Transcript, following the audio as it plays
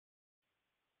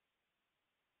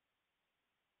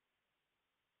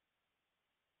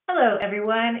Hello,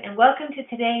 everyone, and welcome to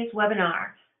today's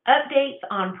webinar, Updates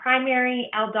on Primary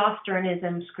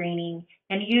Aldosteronism Screening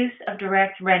and Use of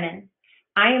Direct Renin.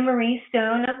 I am Marie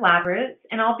Stone of Laboratories,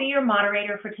 and I'll be your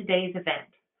moderator for today's event.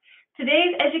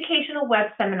 Today's educational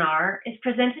web seminar is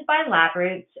presented by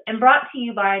Laboratories and brought to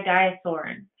you by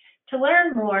Diasorin. To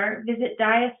learn more, visit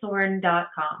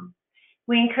diasorin.com.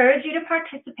 We encourage you to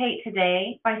participate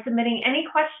today by submitting any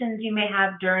questions you may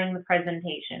have during the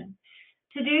presentation.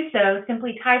 To do so,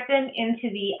 simply type them into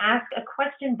the Ask a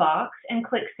Question box and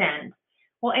click Send.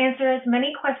 We'll answer as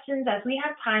many questions as we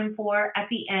have time for at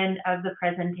the end of the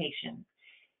presentation.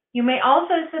 You may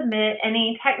also submit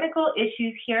any technical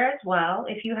issues here as well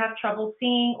if you have trouble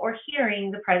seeing or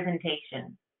hearing the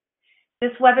presentation.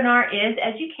 This webinar is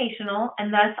educational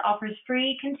and thus offers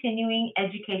free continuing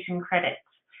education credits.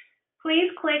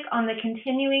 Please click on the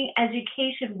Continuing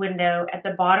Education window at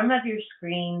the bottom of your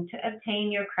screen to obtain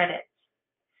your credits.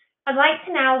 I'd like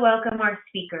to now welcome our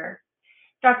speaker,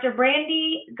 Dr.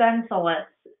 Brandy Gunsolus,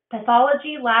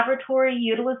 Pathology Laboratory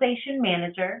Utilization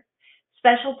Manager,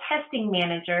 Special Testing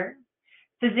Manager,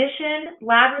 Physician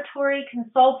Laboratory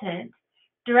Consultant,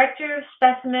 Director of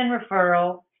Specimen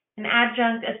Referral, and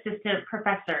Adjunct Assistant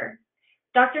Professor.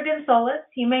 Dr. Gunsolus,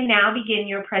 you may now begin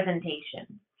your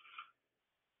presentation.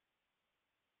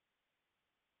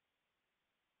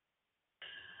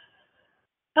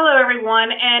 Hello,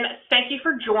 everyone, and thank you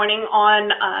for joining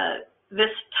on this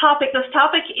topic. This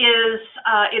topic is,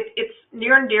 it's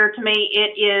near and dear to me.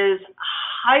 It is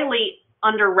highly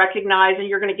under-recognized, and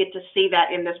you're going to get to see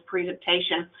that in this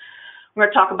presentation. We're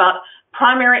going to talk about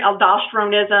primary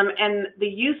aldosteronism and the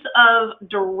use of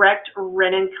direct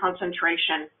renin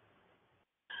concentration.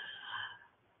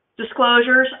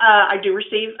 Disclosures, I do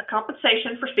receive a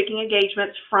compensation for speaking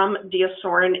engagements from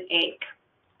Diasorin, Inc.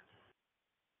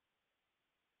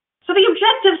 So the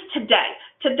objectives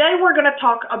today we're going to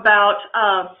talk about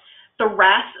the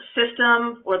RAS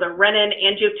system, or the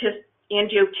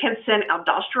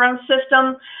renin-angiotensin-aldosterone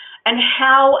system, and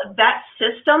how that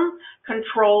system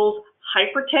controls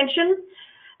hypertension,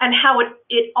 and how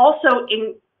it also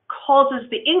causes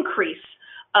the increase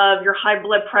of your high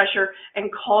blood pressure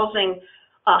and causing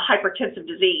hypertensive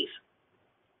disease.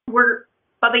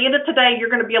 By the end of today, you're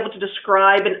going to be able to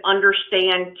describe and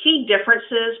understand key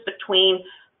differences between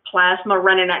plasma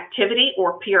renin activity,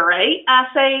 or PRA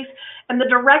assays, and the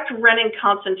direct renin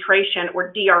concentration,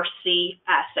 or DRC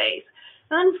assays.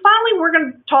 And finally, we're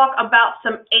going to talk about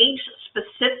some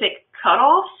age-specific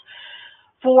cutoffs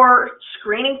for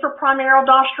screening for primary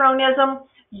aldosteronism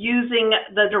using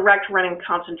the direct renin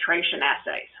concentration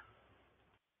assays.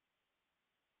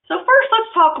 So first,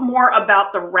 let's talk more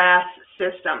about the RAS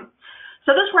system.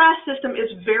 So this RAS system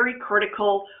is very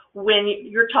critical when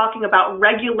you're talking about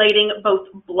regulating both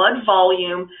blood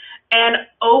volume and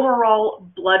overall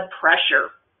blood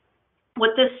pressure.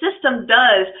 What this system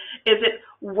does is it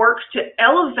works to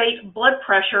elevate blood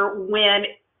pressure when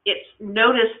it's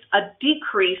noticed a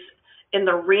decrease in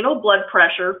the renal blood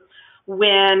pressure,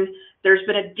 when there's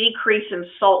been a decrease in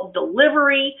salt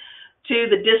delivery to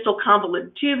the distal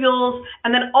convoluted tubules,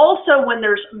 and then also when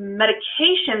there's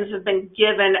medications have been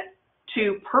given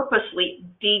to purposely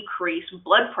decrease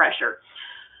blood pressure.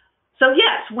 So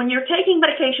yes, when you're taking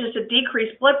medications to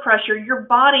decrease blood pressure, your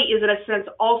body is in a sense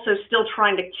also still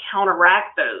trying to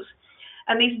counteract those.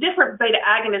 And these different beta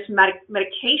agonist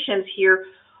medications here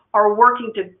are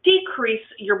working to decrease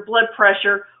your blood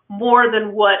pressure more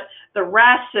than what the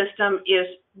RAS system is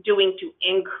doing to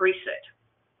increase it.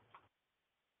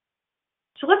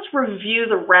 So let's review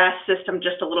the RAS system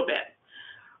just a little bit.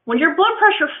 When your blood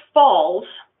pressure falls,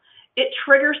 it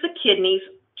triggers the kidneys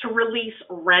to release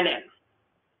renin.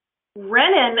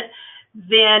 Renin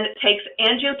then takes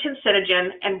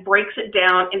angiotensinogen and breaks it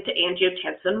down into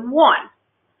angiotensin 1.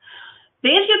 The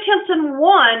angiotensin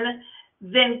 1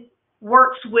 then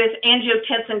works with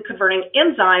angiotensin converting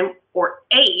enzyme, or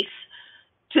ACE,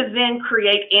 to then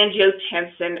create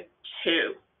angiotensin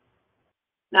 2.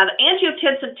 Now the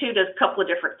angiotensin 2 does a couple of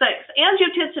different things.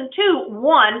 Angiotensin 2,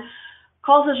 1,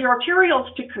 causes your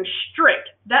arterioles to constrict.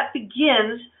 That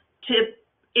begins to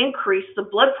increase the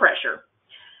blood pressure.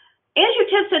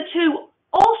 Angiotensin 2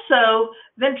 also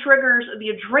then triggers the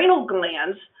adrenal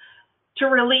glands to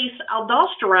release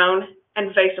aldosterone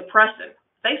and vasopressin.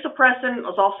 Vasopressin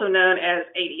is also known as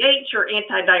ADH, or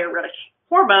antidiuretic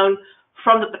hormone,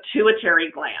 from the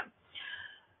pituitary gland.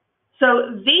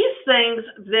 So these things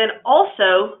then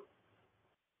also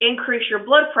increase your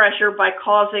blood pressure by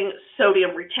causing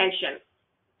sodium retention.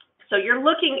 So you're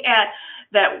looking at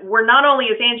that we're not only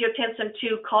is angiotensin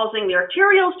 2 causing the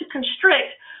arterioles to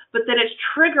constrict, but that it's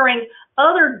triggering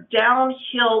other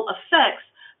downhill effects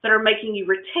that are making you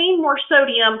retain more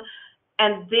sodium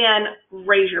and then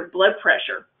raise your blood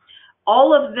pressure.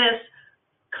 All of this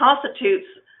constitutes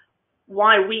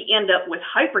why we end up with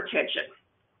hypertension.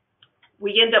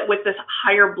 We end up with this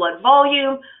higher blood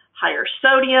volume, higher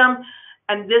sodium,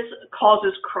 and this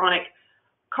causes chronic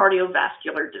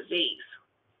cardiovascular disease.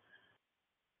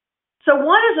 So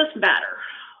why does this matter?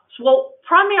 Well,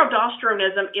 primary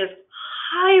aldosteronism is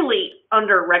highly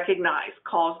under-recognized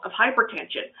cause of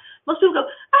hypertension. Most people go,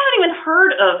 I haven't even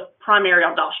heard of primary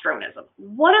aldosteronism.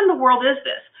 What in the world is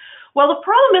this? Well, the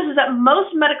problem is that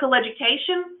most medical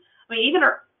education, even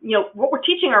what we're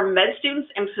teaching our med students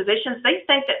and physicians, they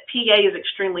think that PA is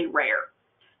extremely rare,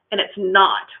 and it's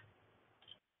not.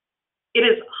 It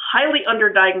is highly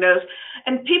underdiagnosed,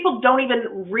 and people don't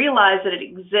even realize that it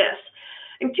exists.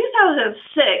 In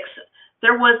 2006,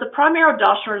 there was the primary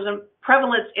aldosteronism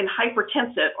prevalence in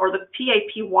hypertensive, or the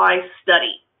PAPY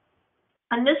study.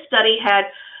 And this study had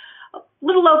a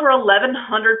little over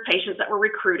 1,100 patients that were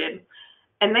recruited,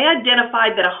 and they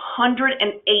identified that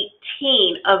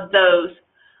 118 of those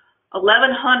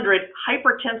 1,100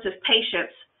 hypertensive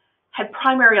patients had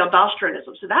primary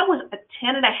aldosteronism. So that was a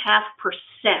 10.5%.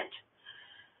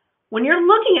 When you're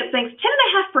looking at things,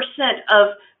 10.5%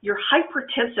 of your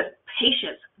hypertensive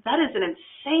patients, that is an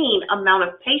insane amount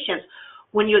of patients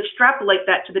when you extrapolate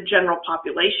that to the general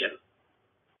population.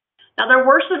 Now, there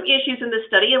were some issues in this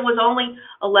study. It was only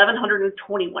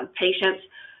 1,121 patients.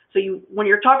 So when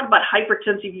you're talking about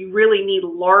hypertensive, you really need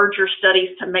larger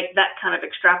studies to make that kind of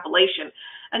extrapolation.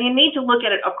 And you need to look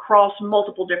at it across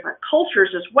multiple different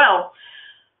cultures as well.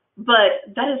 But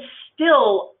that is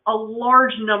still a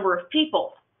large number of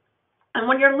people. And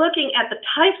when you're looking at the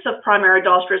types of primary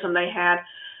aldosteronism they had,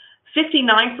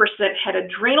 59% had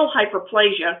adrenal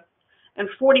hyperplasia and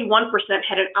 41%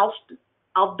 had an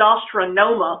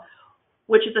aldosteronoma,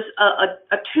 which is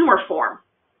a tumor form.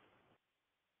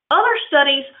 Other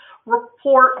studies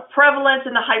report a prevalence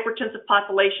in the hypertensive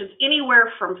populations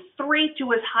anywhere from 3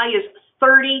 to as high as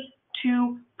 32%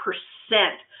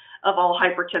 of all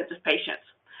hypertensive patients.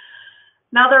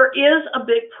 Now, there is a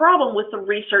big problem with the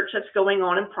research that's going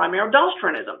on in primary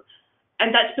aldosteronism,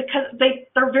 and that's because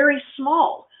they're very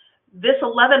small. This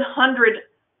 1,100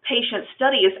 patient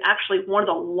study is actually one of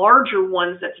the larger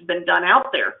ones that's been done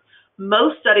out there.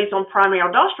 Most studies on primary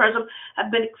aldosteronism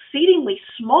have been exceedingly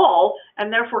small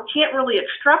and therefore can't really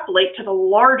extrapolate to the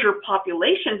larger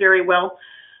population very well.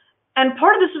 And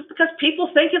part of this is because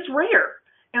people think it's rare.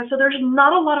 And so there's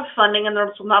not a lot of funding and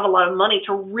there's not a lot of money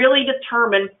to really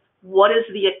determine what is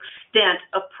the extent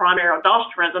of primary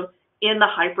aldosteronism in the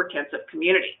hypertensive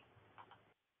community.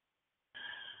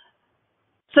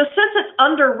 So since it's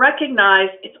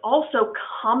under-recognized, it's also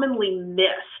commonly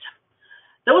missed.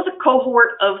 There was a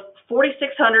cohort of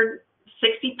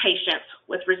 4,660 patients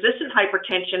with resistant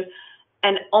hypertension,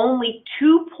 and only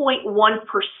 2.1%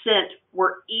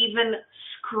 were even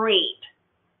screened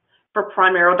for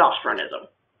primary aldosteronism.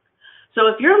 So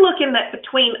if you're looking at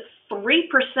between 3%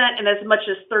 and as much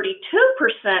as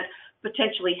 32%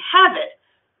 potentially have it,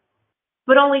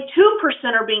 but only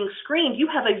 2% are being screened, you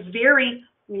have a very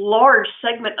large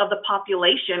segment of the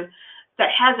population that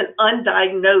has an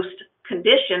undiagnosed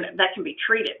condition that can be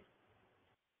treated.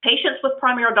 Patients with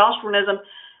primary aldosteronism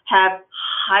have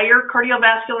higher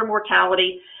cardiovascular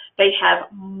mortality, they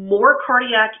have more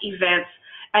cardiac events,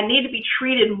 and need to be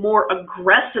treated more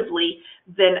aggressively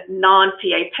than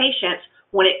non-PA patients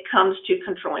when it comes to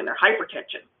controlling their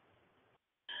hypertension.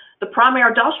 The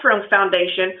Primary Aldosterone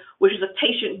Foundation, which is a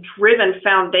patient-driven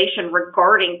foundation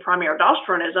regarding primary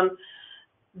aldosteronism,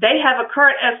 they have a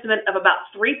current estimate of about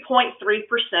 3.3%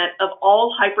 of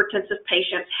all hypertensive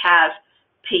patients have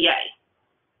PA.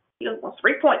 Well,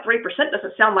 3.3%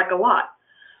 doesn't sound like a lot.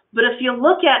 But if you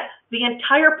look at the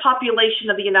entire population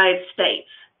of the United States,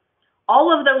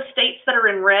 all of those states that are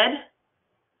in red,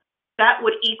 that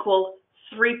would equal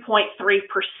 3.3%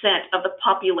 of the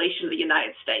population of the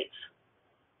United States.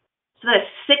 So that is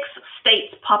 6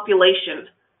 states' population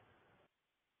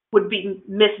would be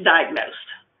misdiagnosed.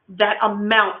 That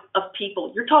amount of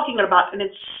people, you're talking about an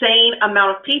insane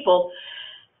amount of people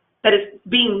that is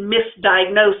being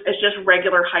misdiagnosed as just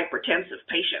regular hypertensive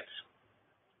patients.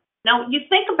 Now, you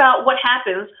think about what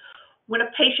happens when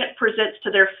a patient presents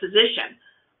to their physician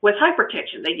with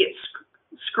hypertension. They get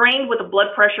screened with a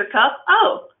blood pressure cuff.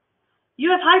 Oh, you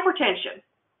have hypertension.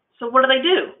 So what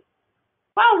do?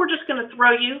 Well, we're just going to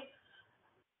throw you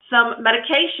some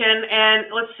medication and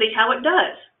let's see how it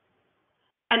does.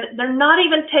 And they're not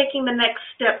even taking the next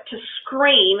step to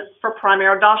screen for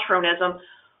primary aldosteronism,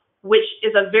 which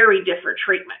is a very different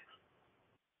treatment.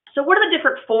 So what are the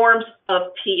different forms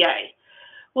of PA?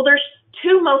 Well, there's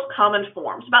two most common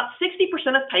forms. About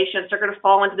 60% of patients are going to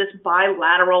fall into this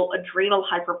bilateral adrenal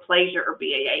hyperplasia, or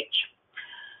BAH.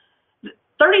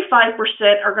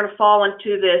 35% are going to fall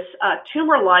into this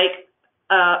tumor-like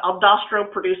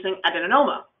aldosterone-producing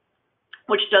adenoma,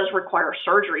 which does require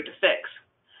surgery to fix.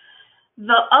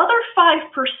 The other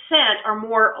 5% are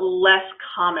more or less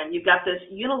common. You've got this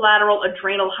unilateral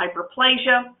adrenal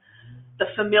hyperplasia, the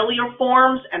familial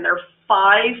forms, and there are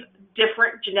 5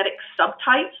 different genetic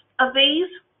subtypes of these,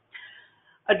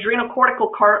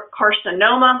 adrenocortical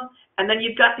carcinoma, and then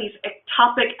you've got these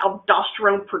ectopic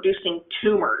aldosterone-producing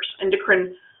tumors,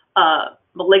 endocrine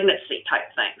malignancy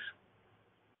type things.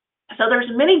 So there's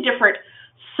many different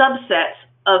subsets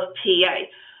of PA,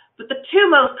 but the two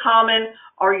most common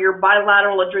are your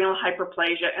bilateral adrenal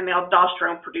hyperplasia and the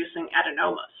aldosterone-producing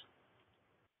adenomas.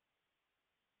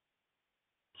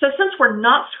 So since we're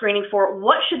not screening for it,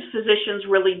 what should physicians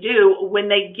really do when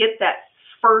they get that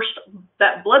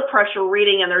blood pressure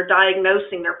reading and they're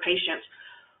diagnosing their patients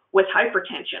with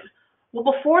hypertension? Well,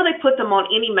 before they put them on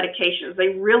any medications, they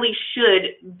really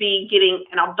should be getting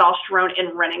an aldosterone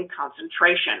and renin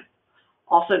concentration,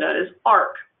 also known as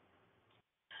ARC.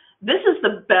 This is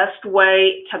the best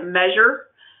way to measure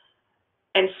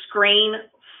and screen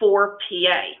for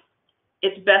PA.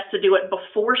 It's best to do it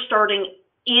before starting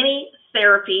any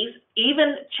therapies,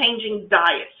 even changing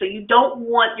diet. So you don't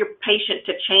want your patient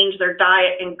to change their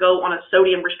diet and go on a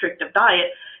sodium restrictive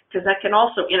diet, because that can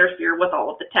also interfere with all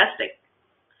of the testing.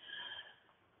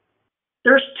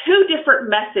 There's 2 different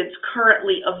methods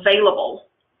currently available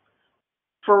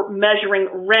for measuring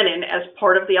renin as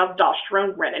part of the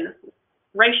aldosterone-renin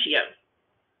ratio.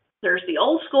 There's the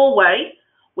old school way,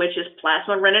 which is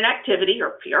plasma renin activity,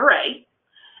 or PRA,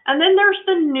 and then there's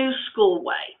the new school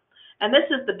way, and this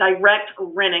is the direct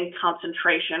renin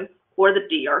concentration, or the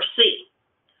DRC.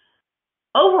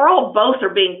 Overall, both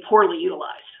are being poorly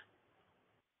utilized.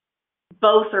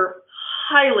 Both are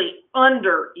highly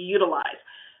underutilized.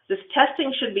 This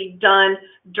testing should be done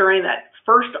during that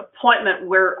first appointment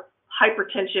where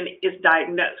hypertension is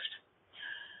diagnosed.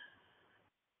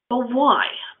 But why?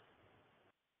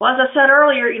 Well, as I said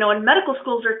earlier, in medical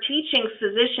schools, they're teaching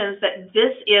physicians that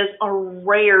this is a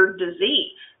rare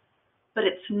disease, but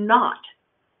it's not.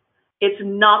 It's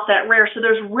not that rare. So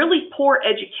there's really poor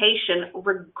education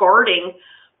regarding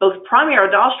both primary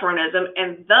aldosteronism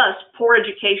and thus poor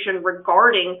education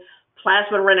regarding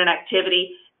plasma renin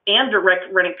activity and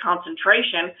direct renin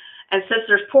concentration. And since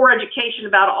there's poor education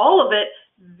about all of it,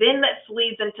 then that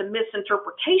leads into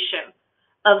misinterpretation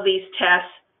of these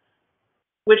tests,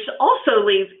 which also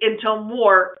leads into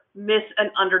more mis-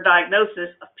 and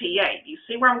underdiagnosis of PA. You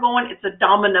see where I'm going? It's a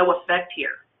domino effect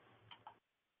here.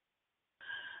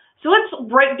 So let's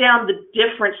break down the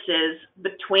differences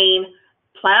between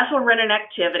plasma renin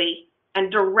activity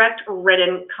and direct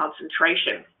renin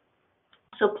concentration.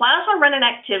 So plasma renin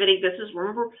activity, this is,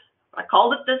 remember, I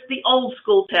called it the old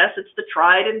school test. It's the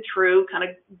tried and true, kind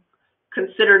of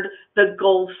considered the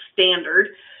gold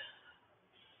standard.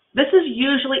 This is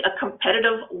usually a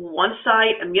competitive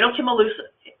one-site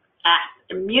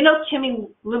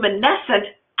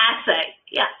immunochemiluminescent assay.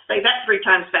 Yeah, say that 3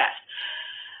 times fast.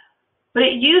 But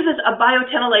it uses a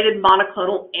biotinylated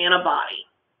monoclonal antibody.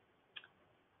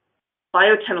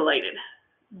 Biotinylated.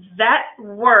 That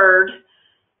word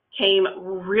came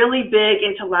really big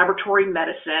into laboratory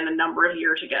medicine a number of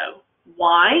years ago.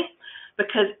 Why?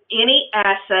 Because any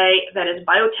assay that is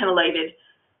biotinylated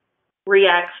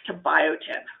reacts to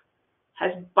biotin,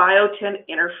 has biotin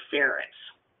interference.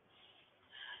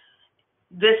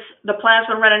 The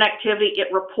plasma renin activity,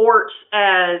 it reports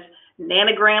as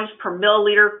nanograms per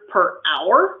milliliter per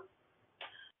hour,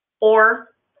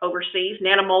 or overseas,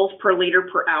 nanomoles per liter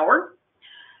per hour.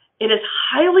 It is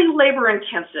highly labor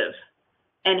intensive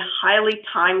and highly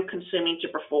time consuming to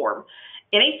perform.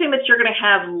 Anything that you're going to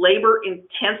have labor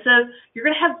intensive, you're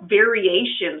going to have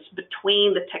variations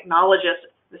between the technologists,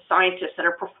 the scientists that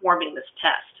are performing this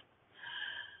test.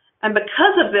 And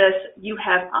because of this, you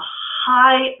have a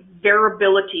high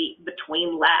variability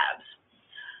between labs.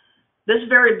 This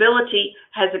variability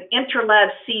has an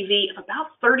interlab CV of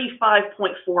about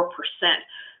 35.4%.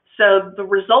 So the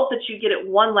result that you get at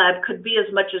one lab could be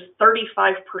as much as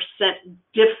 35%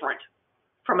 different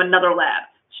from another lab,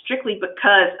 strictly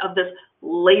because of this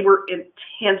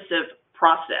labor-intensive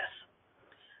process.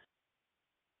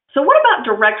 So what about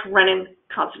direct renin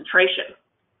concentration?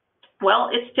 Well,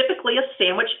 it's typically a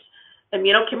sandwich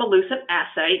immunochemiluminescent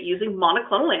assay using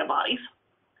monoclonal antibodies.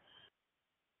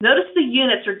 Notice the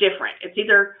units are different. It's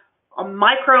either a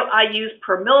micro IUs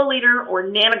per milliliter or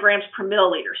nanograms per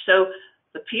milliliter. So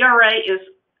the PRA is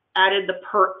added the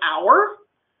per hour,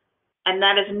 and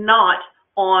that is not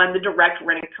on the direct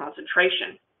Renin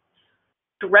concentration.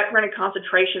 Direct Renin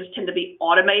concentrations tend to be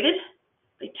automated.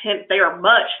 They are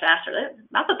much faster.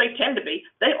 Not that they tend to be,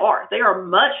 they are. They are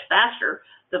much faster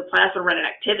than plasma Renin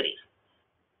activities.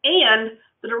 And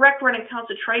the direct Renin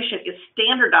concentration is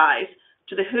standardized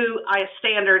to the WHO IA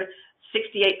standard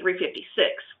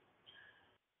 68356.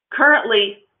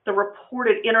 Currently, the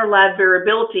reported interlab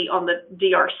variability on the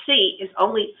DRC is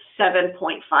only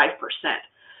 7.5%.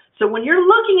 So when you're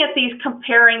looking at these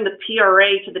comparing the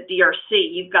PRA to the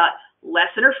DRC, you've got less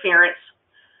interference.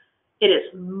 It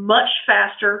is much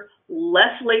faster,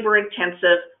 less labor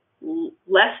intensive,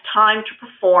 less time to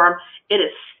perform. It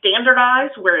is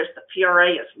standardized, whereas the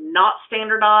PRA is not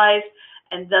standardized,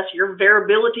 and thus your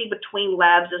variability between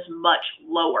labs is much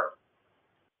lower.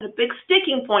 The big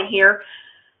sticking point here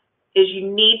is you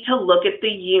need to look at the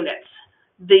units.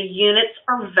 The units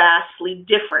are vastly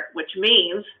different, which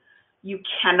means you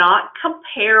cannot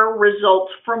compare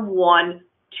results from one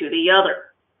to the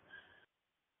other.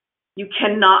 You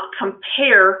cannot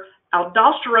compare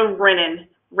aldosterone-renin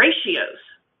ratios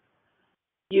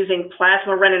using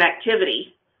plasma renin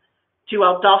activity to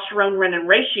aldosterone-renin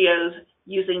ratios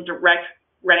using direct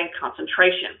renin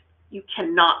concentration. You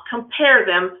cannot compare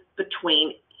them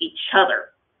between each other.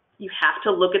 You have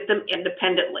to look at them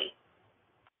independently.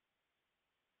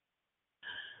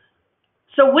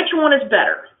 So which one is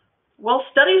better? Well,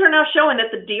 studies are now showing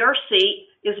that the DRC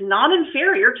is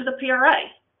non-inferior to the PRA,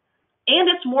 and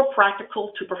it's more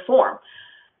practical to perform.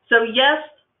 So yes,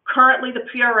 currently the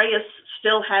PRA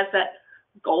still has that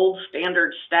gold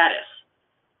standard status,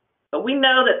 but we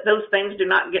know that those things do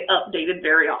not get updated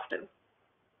very often.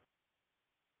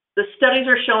 The studies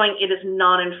are showing it is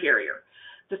non-inferior.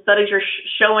 The studies are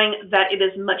showing that it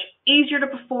is much easier to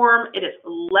perform, it is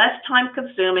less time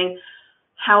consuming.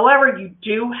 However, you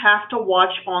do have to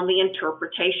watch on the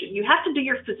interpretation. You have to do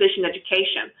your physician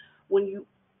education when you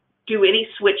do any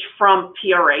switch from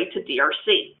PRA to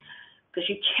DRC, because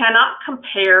you cannot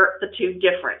compare the two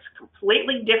different,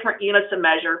 completely different units of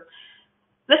measure.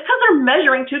 That's because they're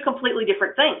measuring two completely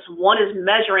different things. One is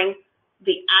measuring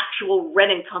the actual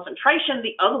renin concentration,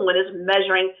 the other one is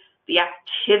measuring the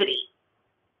activity.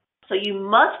 So you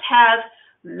must have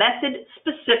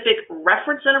method-specific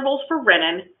reference intervals for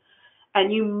renin,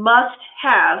 and you must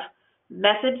have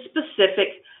method-specific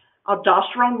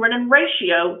aldosterone-renin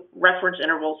ratio reference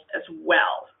intervals as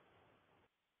well.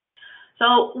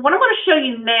 So what I'm going to show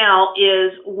you now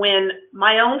is when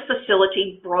my own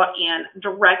facility brought in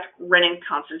direct renin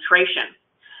concentration.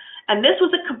 And this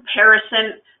was a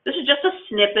comparison, this is just a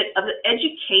snippet of the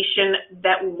education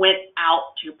that went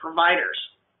out to providers.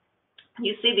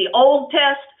 You see the old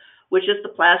test, which is the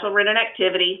plasma renin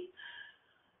activity,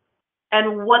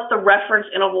 and what the reference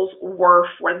intervals were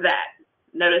for that.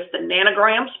 Notice the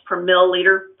nanograms per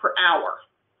milliliter per hour.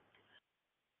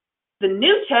 The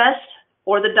new test,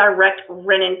 or the direct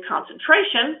renin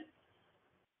concentration,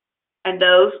 and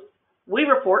those we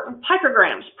report in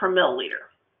picograms per milliliter.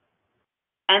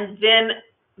 And then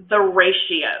the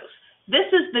ratios. This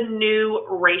is the new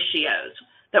ratios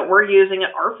that we're using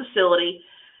at our facility.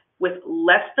 With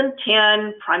less than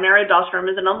 10, primary aldosteronism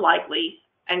is unlikely,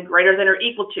 and greater than or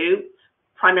equal to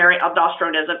primary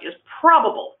aldosteronism is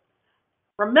probable.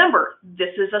 Remember,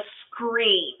 this is a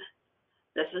screen.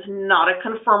 This is not a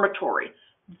confirmatory.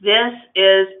 This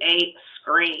is a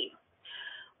screen.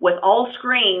 With all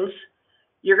screens,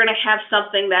 you're going to have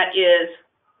something that is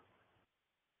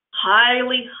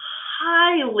highly,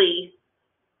 highly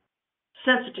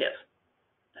sensitive,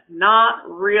 but not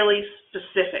really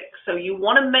specific. So you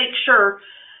want to make sure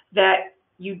that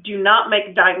you do not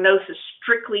make diagnosis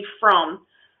strictly from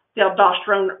the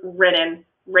aldosterone-renin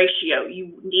ratio.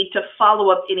 You need to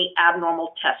follow up any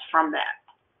abnormal tests from that.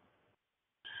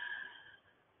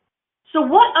 So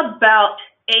what about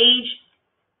age?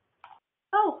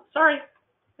 Oh, sorry,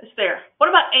 it's there. What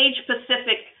about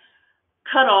age-specific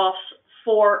cutoffs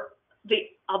for the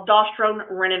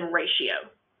aldosterone-renin ratio?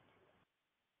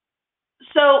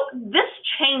 So this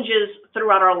changes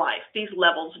throughout our life. These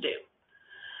levels do.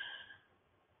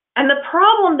 And the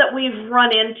problem that we've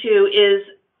run into is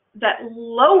that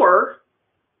lower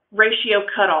ratio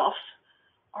cutoffs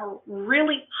are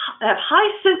really have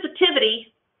high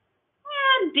sensitivity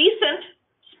and decent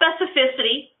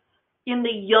specificity in the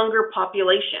younger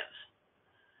populations.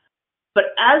 But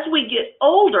as we get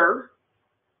older,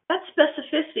 that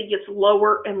specificity gets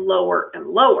lower and lower and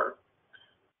lower.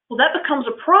 Well, that becomes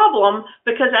a problem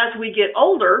because as we get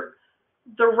older,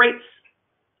 the rates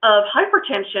of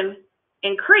hypertension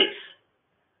increase.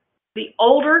 The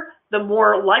older, the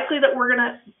more likely that we're going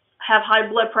to have high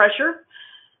blood pressure.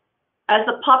 As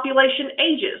the population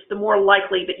ages, the more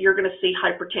likely that you're going to see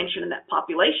hypertension in that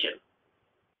population.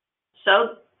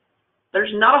 So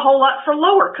there's not a whole lot for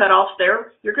lower cutoffs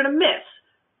there you're going to miss.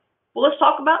 Well, let's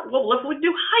talk about, well, if we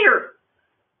do higher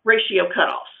ratio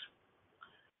cutoffs.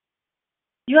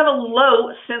 You have a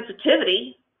low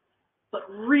sensitivity, but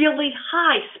really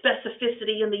high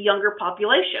specificity in the younger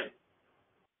population.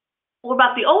 What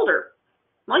about the older?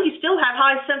 Well, you still have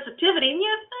high sensitivity and you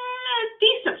have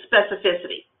decent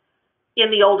specificity in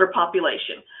the older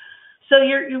population. So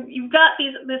you've got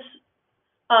this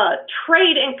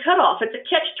trade and cutoff. It's a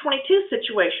catch-22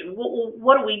 situation.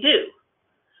 What do we do?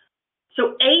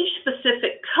 So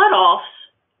age-specific cutoffs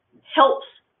helps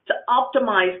to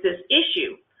optimize this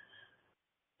issue.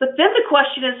 But then the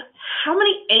question is, how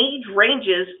many age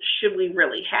ranges should we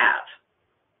really have?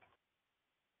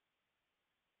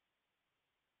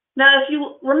 Now, if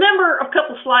you remember a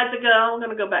couple slides ago, I'm going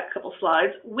to go back a couple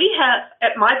slides. We have,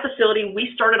 at my facility,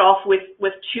 we started off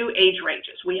with two age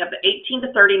ranges. We have the 18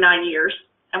 to 39 years,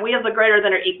 and we have the greater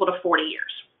than or equal to 40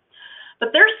 years. But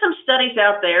there's some studies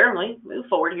out there. Let me move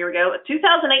forward. Here we go. A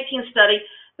 2018 study,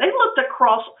 they looked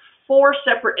across 4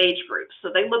 separate age groups.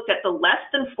 So they looked at the less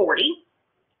than 40,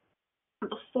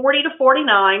 the 40 to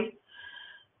 49,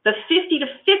 the 50 to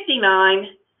 59,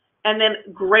 and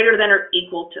then greater than or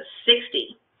equal to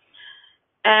 60.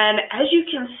 And as you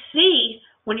can see,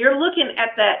 when you're looking at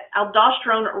that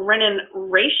aldosterone-renin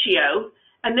ratio,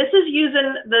 and this is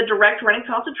using the direct renin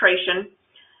concentration,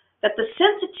 that the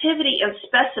sensitivity and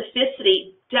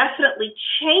specificity definitely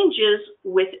changes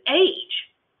with age.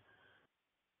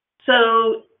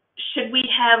 So should we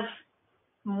have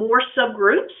more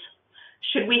subgroups?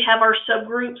 Should we have our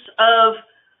subgroups of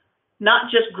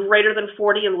not just greater than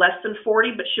 40 and less than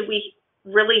 40, but should we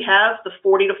really have the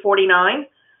 40 to 49?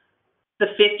 The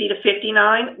 50 to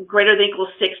 59, greater than or equal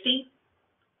to 60?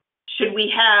 Should we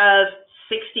have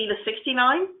 60 to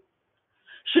 69?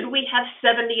 Should we have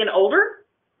 70 and older?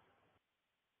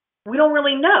 We don't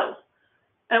really know.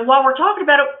 And while we're talking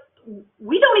about it,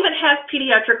 we don't even have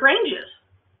pediatric ranges.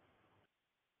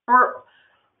 Or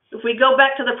if we go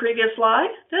back to the previous slide,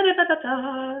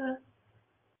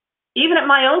 even at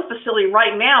my own facility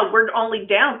right now, we're only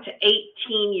down to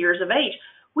 18 years of age.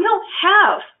 We don't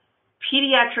have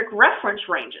pediatric reference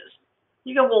ranges.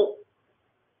 You go, well,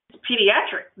 it's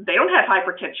pediatric. They don't have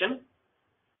hypertension.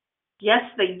 Yes,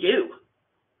 they do.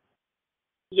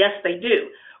 Yes, they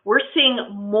do. We're seeing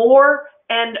more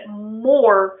and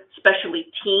more, especially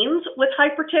teens with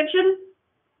hypertension,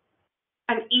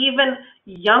 and even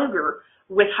younger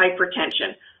with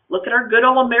hypertension. Look at our good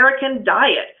old American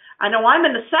diet. I know I'm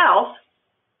in the South,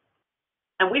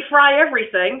 and we fry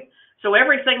everything, so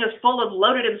everything is full of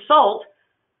loaded in salt.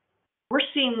 We're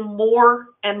seeing more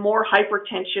and more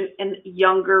hypertension in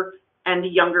younger and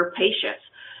younger patients.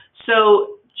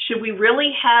 So should we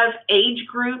really have age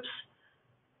groups,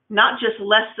 not just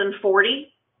less than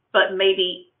 40, but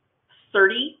maybe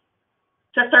 30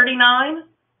 to 39,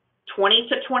 20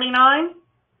 to 29?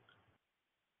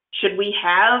 Should we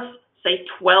have, say,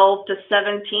 12 to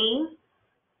 17,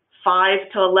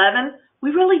 5 to 11?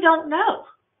 We really don't know.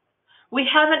 We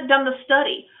haven't done the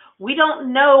study. We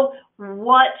don't know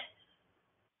what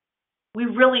we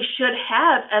really should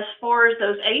have as far as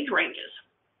those age ranges.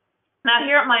 Now,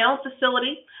 here at my own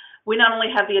facility, we not only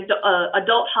have the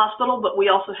adult hospital, but we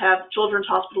also have Children's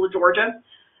Hospital of Georgia,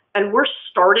 and we're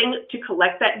starting to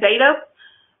collect that data.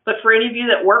 But for any of you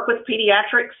that work with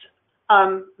pediatrics,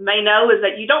 may know is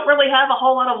that you don't really have a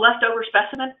whole lot of leftover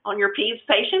specimen on your peds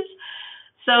patients.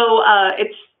 So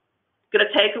it's going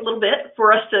to take a little bit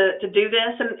for us to do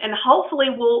this, and hopefully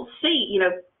we'll see,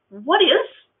 what is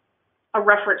a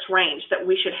reference range that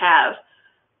we should have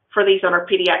for these on our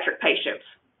pediatric patients.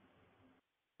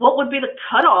 What would be the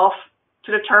cutoff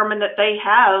to determine that they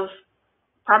have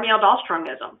primary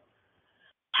aldosteronism?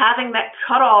 Having that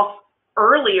cutoff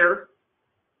earlier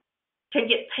can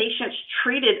get patients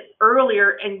treated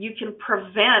earlier, and you can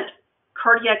prevent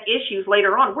cardiac issues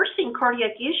later on. We're seeing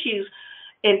cardiac issues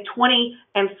in 20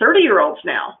 and 30-year-olds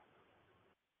now.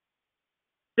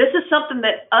 This is something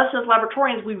that us as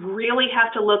laboratorians, we really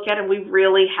have to look at and we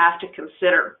really have to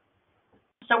consider.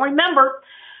 So remember,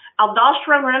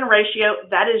 aldosterone-renin ratio,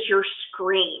 that is your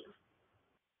screen.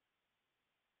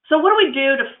 So what do we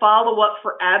do to follow up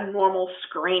for abnormal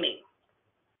screening?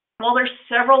 Well, there's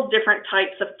several different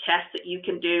types of tests that you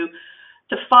can do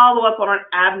to follow up on an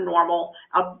abnormal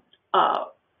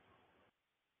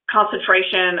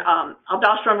concentration,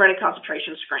 aldosterone-renin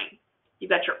concentration screen. You've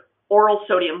got your oral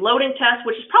sodium loading test,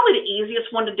 which is probably the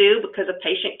easiest one to do because a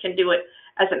patient can do it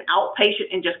as an outpatient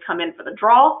and just come in for the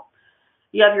draw.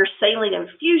 You have your saline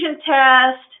infusion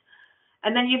test,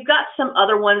 And then you've got some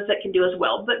other ones that can do as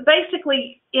well. But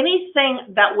basically, anything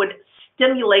that would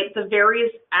stimulate the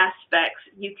various aspects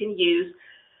you can use,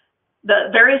 the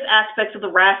various aspects of the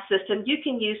RAS system you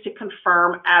can use to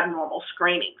confirm abnormal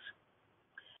screenings.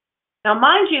 Now,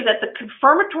 mind you that the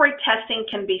confirmatory testing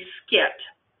can be skipped,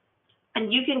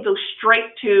 and you can go straight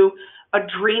to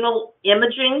adrenal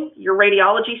imaging, your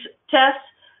radiology tests,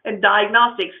 and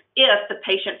diagnostics if the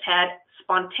patient's had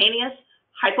spontaneous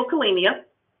hypokalemia,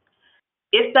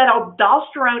 if that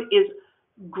aldosterone is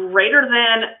greater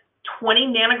than 20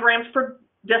 nanograms per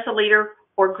deciliter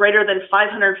or greater than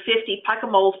 550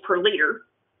 picomoles per liter,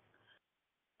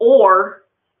 or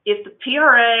if the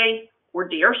PRA or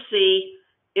DRC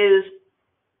is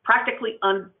practically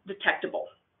undetectable.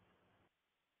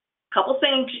 A couple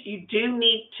things you do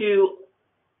need to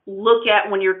look at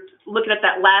when you're looking at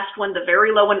that last one, the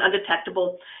very low and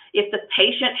undetectable. If the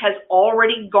patient has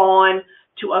already gone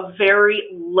to a very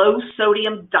low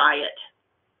sodium diet,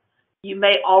 you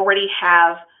may already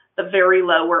have the very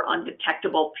low or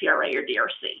undetectable PRA or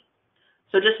DRC.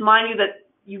 So just mind you that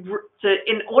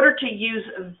in order to use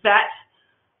that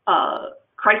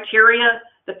criteria,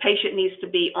 the patient needs to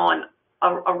be on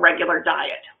a regular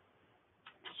diet.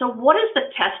 So what is the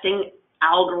testing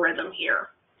algorithm here?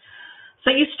 So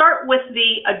you start with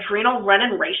the adrenal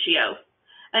renin ratio,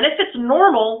 and if it's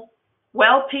normal,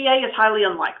 well, PA is highly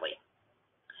unlikely.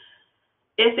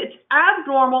 If it's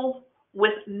abnormal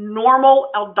with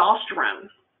normal aldosterone,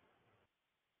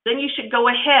 then you should go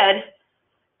ahead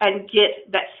and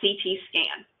get that CT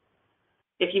scan.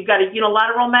 If you've got a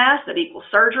unilateral mass, that equals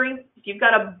surgery. If you've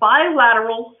got a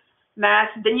bilateral mass,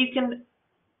 then you can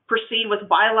proceed with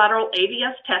bilateral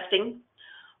AVS testing,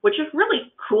 which is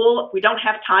really cool. We don't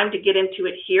have time to get into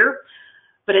it here,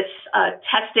 but it's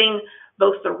testing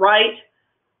both the right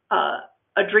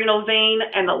adrenal vein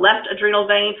and the left adrenal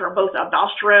vein for both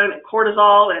aldosterone and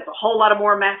cortisol, and it's a whole lot of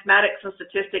more mathematics and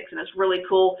statistics, and it's really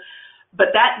cool. But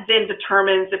that then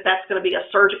determines if that's going to be a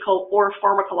surgical or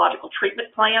pharmacological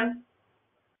treatment plan,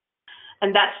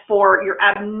 and that's for your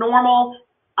abnormal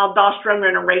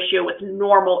aldosterone-renin ratio with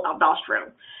normal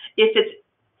aldosterone. If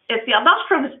the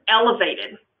aldosterone is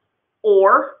elevated,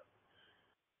 or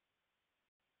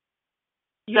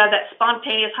you have that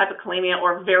spontaneous hypokalemia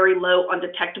or very low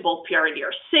undetectable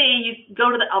PRA-DRC, you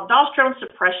go to the aldosterone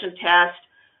suppression test,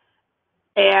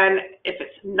 and if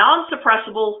it's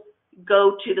non-suppressible,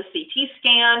 go to the CT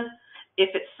scan. If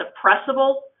it's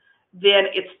suppressible, then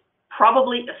it's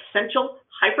probably essential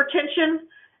hypertension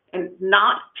and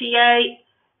not PA.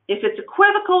 If it's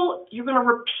equivocal, you're going to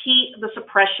repeat the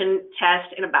suppression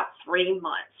test in about 3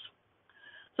 months.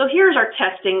 So here's our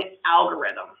testing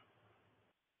algorithm.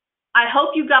 I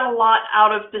hope you got a lot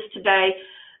out of this today.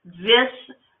 This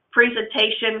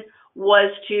presentation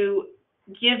was to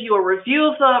give you a review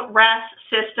of the RAS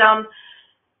system,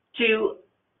 to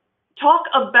talk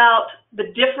about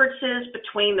the differences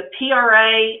between the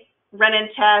PRA Renin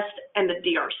test and the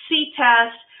DRC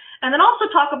test, and then also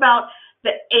talk about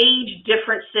the age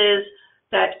differences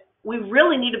that we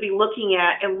really need to be looking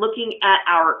at, and looking at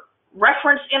our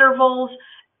reference intervals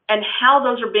and how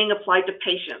those are being applied to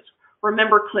patients.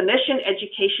 Remember, clinician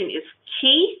education is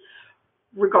key,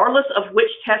 regardless of which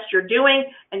test you're doing,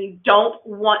 and you don't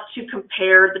want to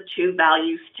compare the two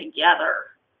values together.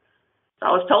 So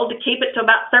I was told to keep it to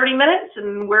about 30 minutes,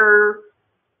 and we're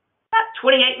at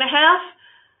 28 and a half.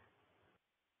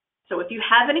 So if you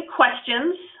have any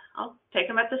questions, I'll take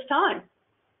them at this time.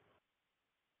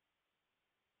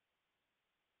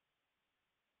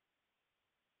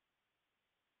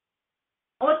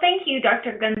 Well, thank you,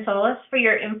 Dr. Gunsolus, for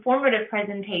your informative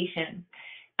presentation.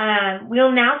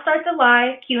 We'll now start the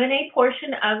live Q&A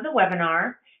portion of the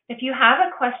webinar. If you have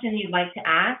a question you'd like to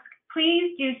ask,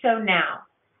 please do so now.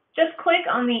 Just click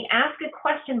on the Ask a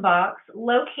Question box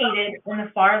located on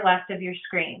the far left of your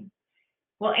screen.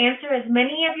 We'll answer as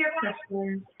many of your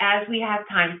questions as we have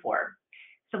time for.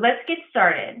 So let's get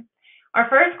started. Our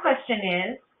first question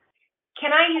is,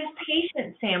 can I use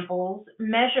patient samples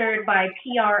measured by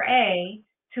PRA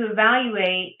to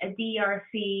evaluate a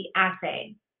DRC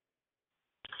assay?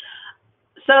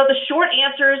 So the short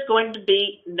answer is going to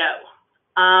be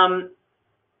no.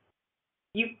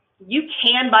 You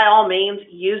can, by all means,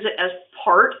 use it as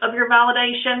part of your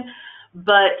validation,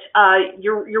 but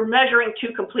you're measuring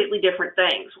two completely different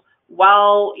things.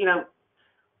 While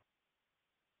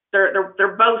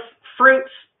they're both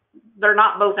fruits, they're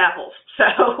not both apples.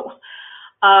 So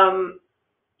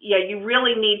yeah, you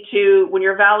really need to, when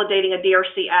you're validating a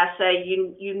DRC assay,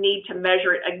 you need to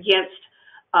measure it against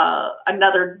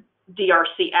another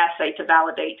DRC assay to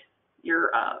validate your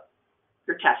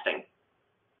testing.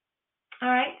 All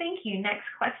right, thank you. Next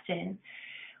question.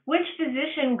 Which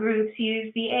physician groups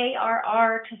use the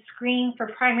ARR to screen for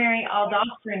primary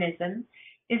aldosteronism?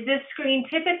 Is this screen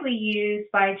typically used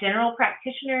by general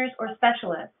practitioners or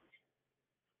specialists?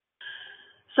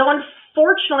 So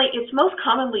unfortunately, it's most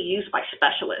commonly used by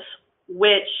specialists,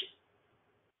 which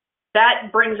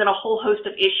that brings in a whole host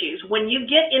of issues. When you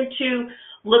get into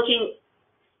looking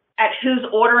at who's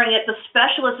ordering it, the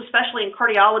specialists, especially in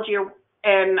cardiology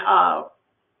and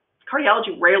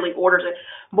cardiology rarely orders it,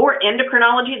 more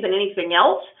endocrinology than anything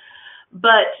else.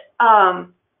 But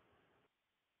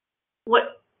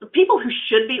what the people who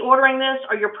should be ordering this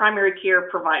are your primary care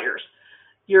providers,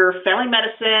 your family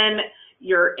medicine,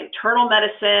 your internal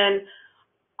medicine,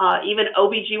 even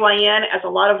OBGYN, as a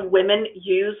lot of women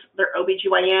use their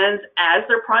OBGYNs as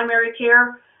their primary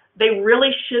care. They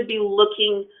really should be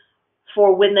looking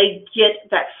for when they get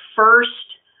that first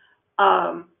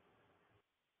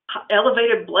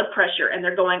elevated blood pressure and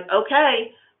they're going,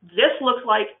 okay, this looks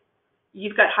like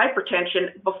you've got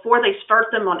hypertension, before they start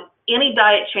them on any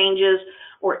diet changes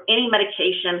or any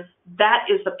medication. That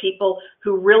is the people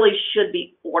who really should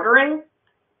be ordering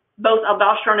both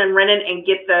aldosterone and renin and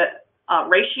get the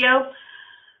ratio,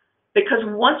 because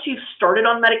once you've started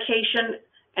on medication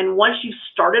and once you've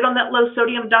started on that low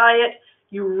sodium diet,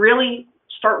 you really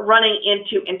start running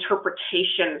into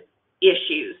interpretation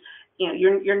issues. You know,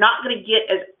 you're not going to get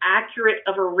as accurate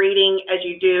of a reading as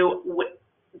you do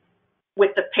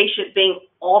with the patient being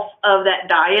off of that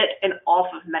diet and off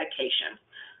of medication.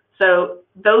 So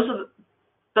those are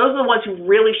the ones who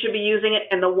really should be using it,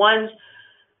 and the ones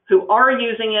who are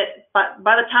using it, but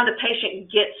by the time the patient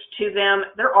gets to them,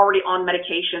 they're already on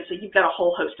medication, so you've got a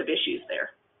whole host of issues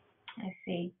there. I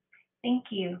see. Thank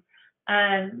you.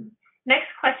 Next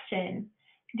question.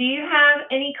 Do you have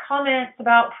any comments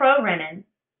about ProRenin?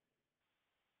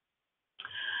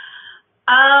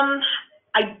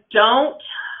 I don't.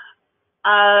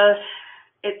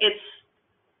 It's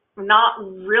not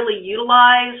really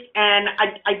utilized, and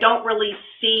I don't really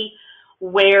see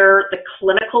where the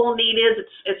clinical need is.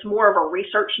 It's more of a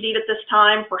research need at this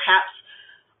time. Perhaps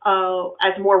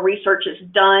as more research is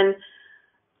done,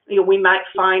 we might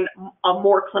find a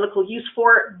more clinical use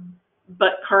for it,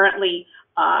 but currently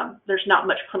there's not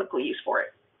much clinical use for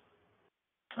it.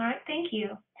 All right, thank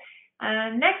you.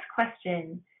 Next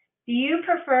question. Do you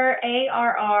prefer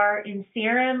ARR in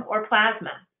serum or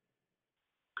plasma?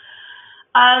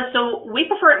 So we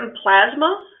prefer it in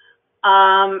plasma.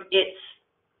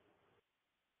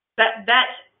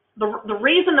 The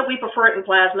reason that we prefer it in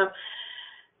plasma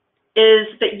is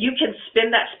that you can spin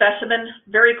that specimen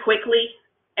very quickly,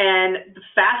 and the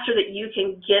faster that you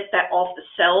can get that off the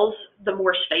cells, the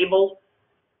more stable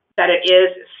that it is.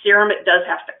 Serum, it does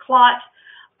have to clot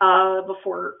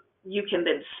before you can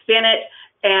then spin it,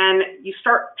 and you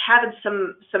start having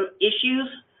some issues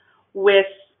with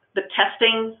the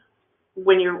testing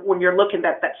when you're looking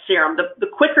at that serum. The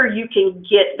quicker you can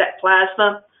get that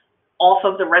plasma off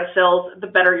of the red cells, the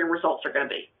better your results are going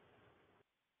to be.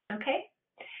 Okay.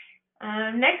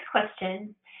 Next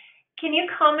question. Can you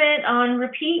comment on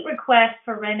repeat requests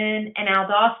for renin and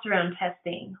aldosterone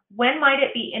testing? When might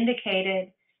it be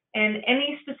indicated, and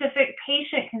any specific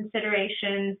patient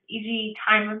considerations, e.g.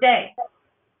 time of day?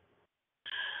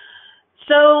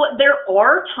 So there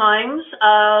are times,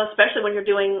 especially when you're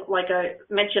doing, like I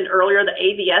mentioned earlier, the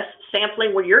AVS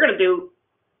sampling, where you're going to do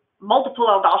multiple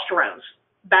aldosterones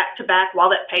back to back while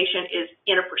that patient is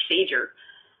in a procedure.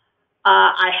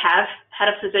 I have had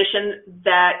a physician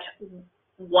that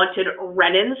wanted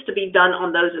renins to be done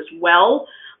on those as well.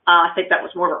 I think that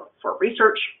was more for a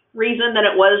research reason than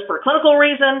it was for a clinical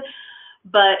reason.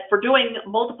 But for doing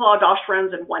multiple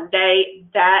aldosterones in one day,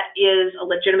 that is a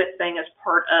legitimate thing as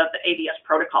part of the AVS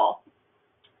protocol.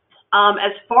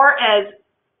 As far as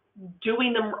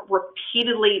doing them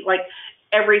repeatedly, like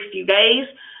every few days,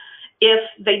 if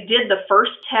they did the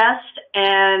first test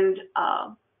and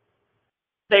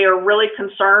they are really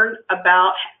concerned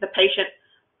about the patient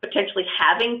potentially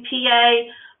having PA,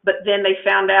 but then they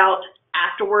found out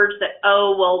afterwards that,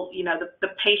 oh, well, the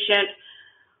patient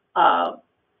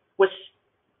was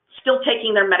still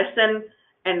taking their medicine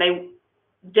and they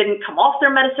didn't come off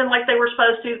their medicine like they were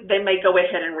supposed to, they may go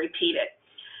ahead and repeat it.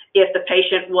 If the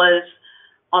patient was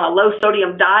on a low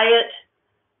sodium diet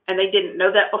and they didn't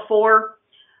know that before,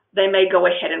 they may go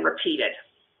ahead and repeat it.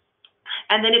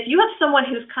 And then if you have someone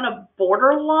who's kind of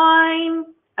borderline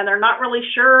and they're not really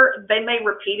sure, they may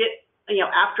repeat it,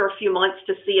 after a few months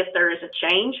to see if there is a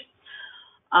change.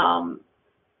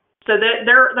 So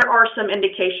there are some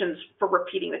indications for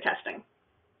repeating the testing.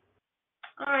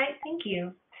 All right, thank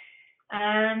you.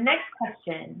 Next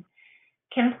question.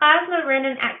 Can plasma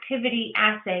renin activity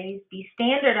assays be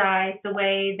standardized the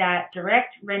way that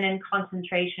direct renin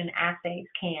concentration assays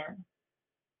can?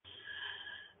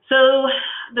 So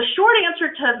the short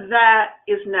answer to that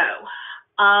is no.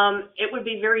 It would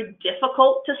be very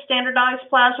difficult to standardize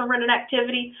plasma renin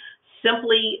activity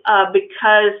simply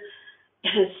because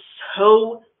it is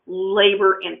so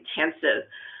labor intensive.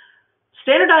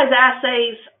 Standardized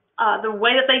assays, the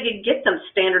way that they could get them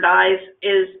standardized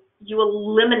is you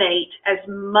eliminate as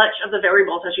much of the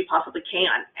variables as you possibly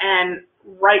can. And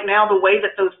right now, the way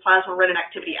that those plasma renin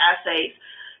activity assays,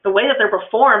 the way that they're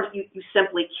performed, you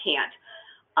simply can't.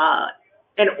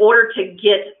 In order to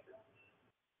get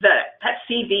that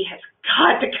CV has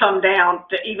got to come down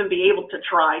to even be able to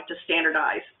try to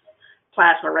standardize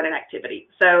plasma renin activity.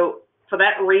 So for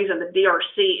that reason, the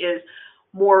DRC is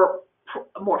more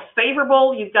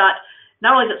favorable. You've got,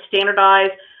 not only is it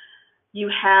standardized, you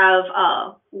have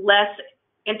less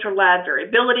interlab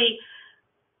variability,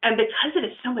 and because it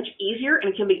is so much easier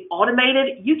and can be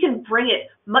automated, you can bring it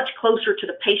much closer to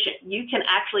the patient. You can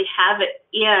actually have it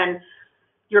in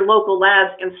your local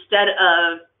labs instead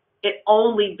of it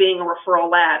only being a referral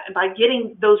lab. And by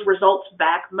getting those results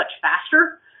back much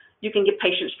faster, you can get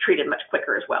patients treated much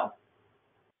quicker as well.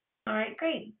 All right,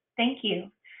 great. Thank you.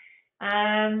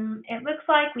 It looks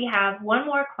like we have one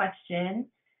more question.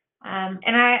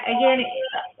 And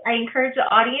I encourage the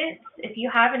audience, if you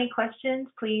have any questions,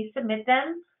 please submit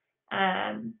them.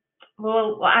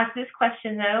 We'll ask this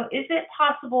question though: is it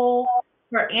possible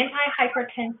for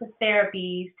antihypertensive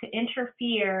therapies to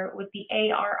interfere with the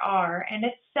ARR? And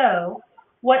if so,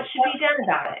 what should be done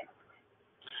about it?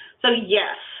 So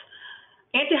yes,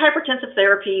 antihypertensive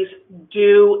therapies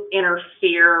do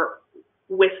interfere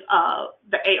with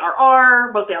the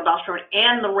ARR, both the aldosterone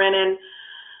and the renin.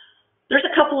 There's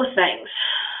a couple of things.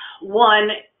 One,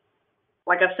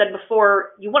 like I've said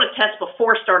before, you want to test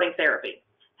before starting therapy.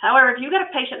 However, if you've got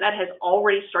a patient that has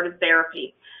already started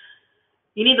therapy,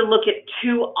 you need to look at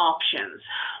two options.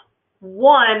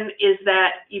 One is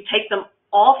that you take them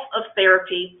off of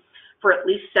therapy for at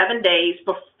least 7 days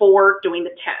before doing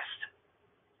the test.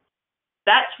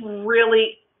 That's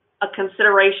really a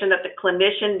consideration that the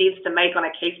clinician needs to make on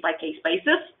a case-by-case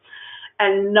basis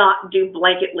and not do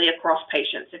blanketly across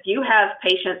patients. If you have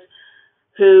patients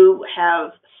who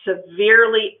have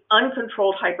severely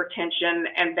uncontrolled hypertension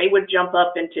and they would jump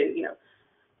up into,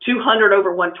 200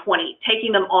 over 120,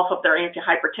 taking them off of their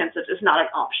antihypertensives is not an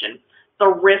option. The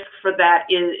risk for that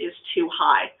is too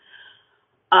high.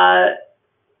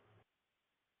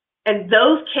 In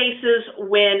those cases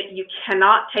when you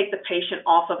cannot take the patient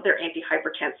off of their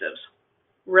antihypertensives,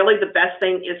 really the best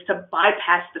thing is to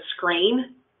bypass the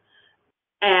screen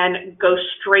and go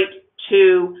straight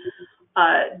to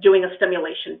doing a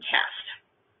stimulation test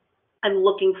and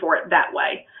looking for it that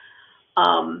way.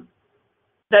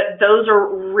 Those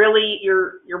are really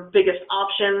your biggest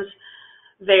options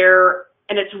there,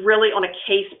 and it's really on a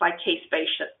case-by-case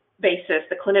basis.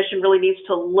 The clinician really needs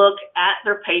to look at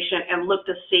their patient and look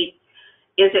to see,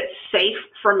 is it safe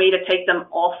for me to take them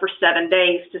off for 7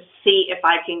 days to see if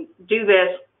I can do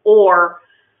this, or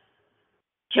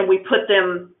can we put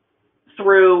them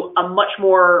through a much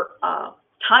more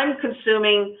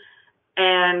time-consuming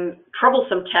and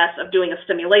troublesome test of doing a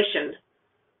stimulation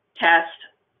test.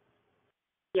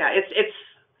 Yeah,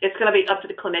 it's going to be up to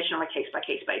the clinician on a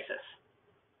case-by-case basis.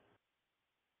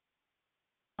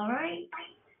 All right.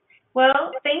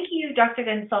 Well, thank you, Dr.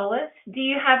 Gunsolus. Do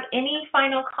you have any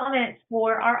final comments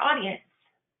for our audience?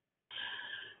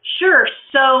 Sure.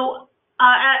 So,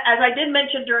 as I did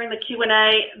mention during the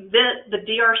Q&A, the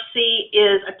DRC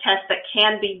is a test that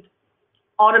can be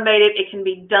automated. It can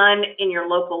be done in your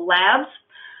local labs.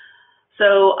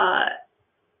 So,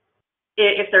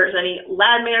 if there's any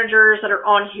lab managers that are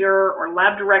on here or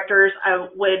lab directors, I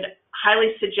would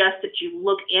highly suggest that you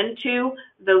look into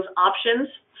those options.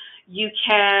 You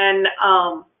can,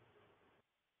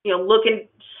 look and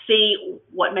see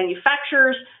what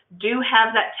manufacturers do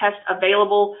have that test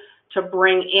available to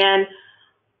bring in.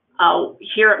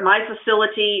 Here at my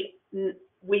facility,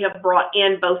 we have brought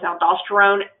in both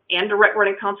aldosterone and direct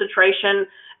renin concentration,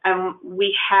 and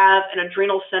we have an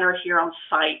adrenal center here on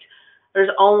site. There's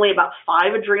only about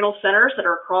 5 adrenal centers that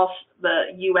are across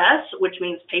the U.S., which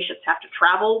means patients have to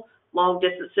travel long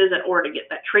distances in order to get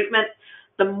that treatment.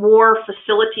 The more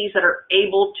facilities that are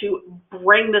able to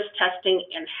bring this testing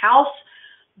in-house,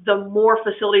 the more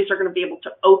facilities are going to be able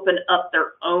to open up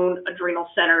their own adrenal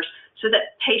centers so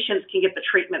that patients can get the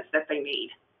treatments that they need.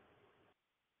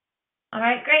 All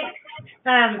right, great.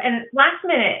 And last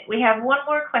minute, we have one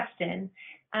more question.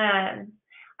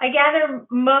 I gather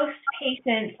most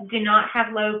patients do not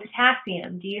have low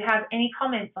potassium. Do you have any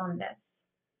comments on this?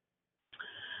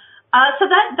 So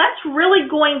that's really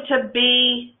going to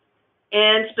be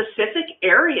in specific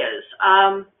areas.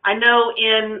 I know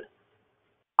in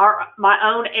my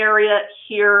own area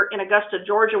here in Augusta,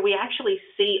 Georgia, we actually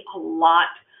see a lot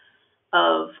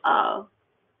of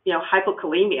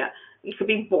hypokalemia. It could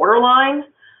be borderline,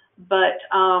 but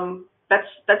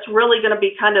that's really going to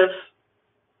be kind of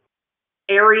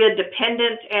area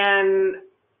dependent, and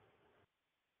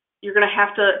you're going to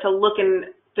have to look and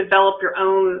develop your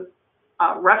own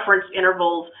reference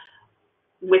intervals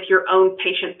with your own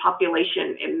patient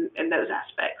population in those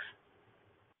aspects.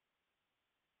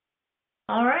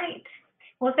 All right.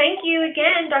 Well, thank you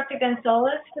again, Dr.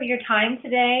 Gunsolus, for your time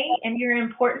today and your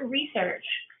important research.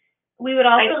 We would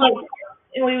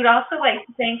also like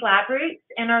to thank LabRoots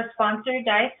and our sponsor,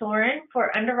 DiaSorin,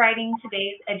 for underwriting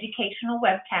today's educational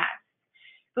webcast.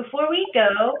 Before we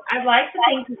go, I'd like to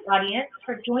thank the audience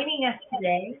for joining us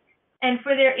today and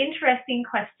for their interesting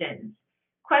questions.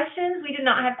 Questions we did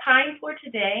not have time for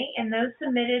today and those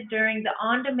submitted during the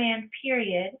on-demand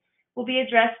period will be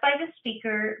addressed by the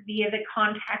speaker via the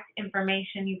contact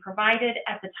information you provided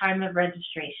at the time of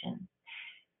registration.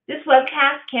 This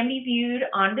webcast can be viewed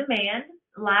on demand.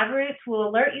 LabRoots will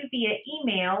alert you via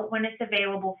email when it's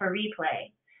available for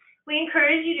replay. We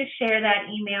encourage you to share that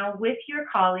email with your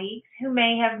colleagues who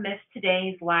may have missed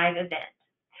today's live event.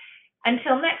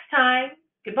 Until next time,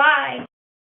 goodbye.